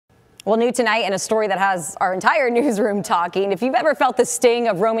Well, new tonight, and a story that has our entire newsroom talking. If you've ever felt the sting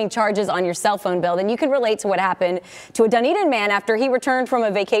of roaming charges on your cell phone bill, then you can relate to what happened to a Dunedin man after he returned from a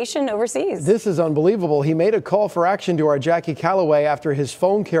vacation overseas. This is unbelievable. He made a call for action to our Jackie Calloway after his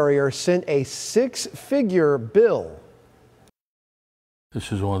phone carrier sent a six-figure bill.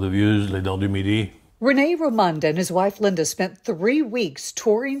 This is one of the views, les dents du midi. Rene Remund and his wife Linda spent 3 weeks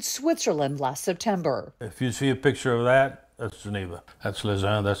touring Switzerland last September. If you see a picture of that, that's Geneva. That's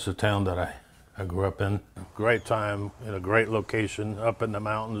Lausanne. That's the town that I grew up in. Great time in a great location up in the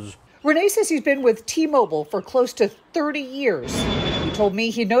mountains. Rene says he's been with T-Mobile for close to 30 years. He told me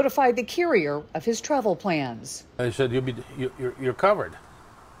he notified the carrier of his travel plans. They said, you're covered.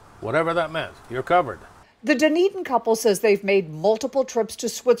 Whatever that meant, you're covered. The Dunedin couple says they've made multiple trips to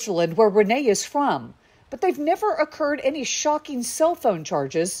Switzerland, where Rene is from, but they've never occurred any shocking cell phone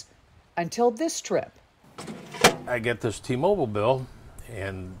charges until this trip. I get this T-Mobile bill,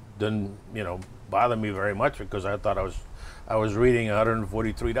 and didn't, bother me very much because I thought I was reading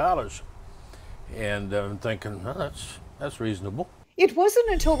 $143, and I'm thinking, oh, that's reasonable. It wasn't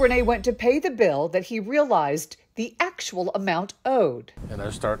until Rene went to pay the bill that he realized the actual amount owed. And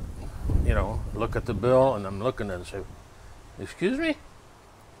I start, look at the bill, and I'm looking and say, excuse me,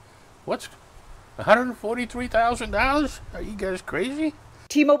 what's $143,000? Are you guys crazy?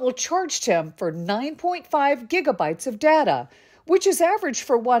 T-Mobile charged him for 9.5 gigabytes of data, which is average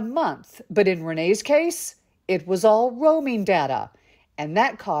for 1 month. But in Rene's case, it was all roaming data, and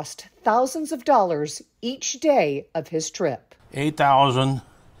that cost thousands of dollars each day of his trip. $8,000,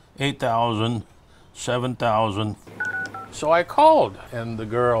 $8,000, $7,000. So I called, and the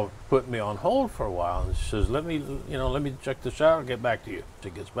girl put me on hold for a while, and she says, let me check this out and get back to you. She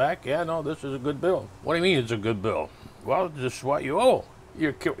gets back, yeah, no, this is a good bill. What do you mean it's a good bill? Well, this is what you owe.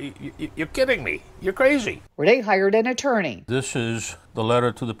 You're kidding me. You're crazy. Rene hired an attorney. This is the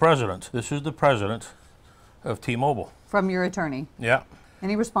letter to the president. This is the president of T-Mobile. From your attorney? Yeah.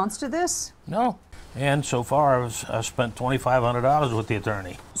 Any response to this? No. And so far, I've spent $2,500 with the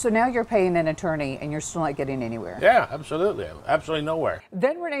attorney. So now you're paying an attorney and you're still not getting anywhere? Yeah, absolutely. Absolutely nowhere.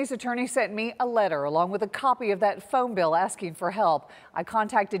 Then Rene's attorney sent me a letter along with a copy of that phone bill asking for help. I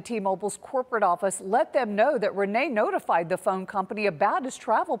contacted T-Mobile's corporate office, let them know that Rene notified the phone company about his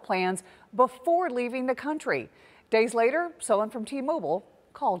travel plans before leaving the country. Days later, someone from T-Mobile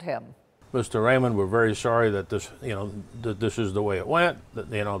called him. Mr. Raymond, we're very sorry that this, that this is the way it went, that,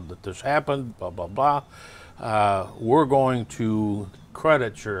 that this happened, blah, blah, blah. We're going to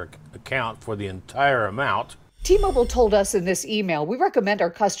credit your account for the entire amount. T-Mobile told us in this email, we recommend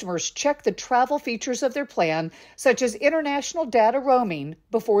our customers check the travel features of their plan, such as international data roaming,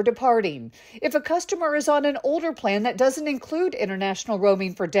 before departing. If a customer is on an older plan that doesn't include international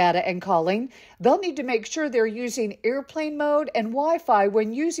roaming for data and calling, they'll need to make sure they're using airplane mode and Wi-Fi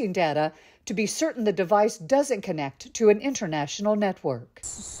when using data to be certain the device doesn't connect to an international network.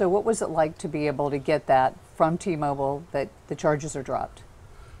 So what was it like to be able to get that from T-Mobile, that the charges are dropped?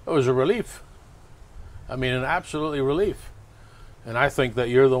 It was a relief. I mean, an absolutely relief. And I think that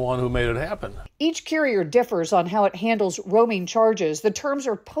you're the one who made it happen. Each carrier differs on how it handles roaming charges. The terms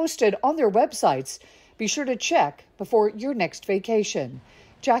are posted on their websites. Be sure to check before your next vacation.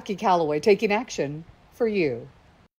 Jackie Calloway, taking action for you.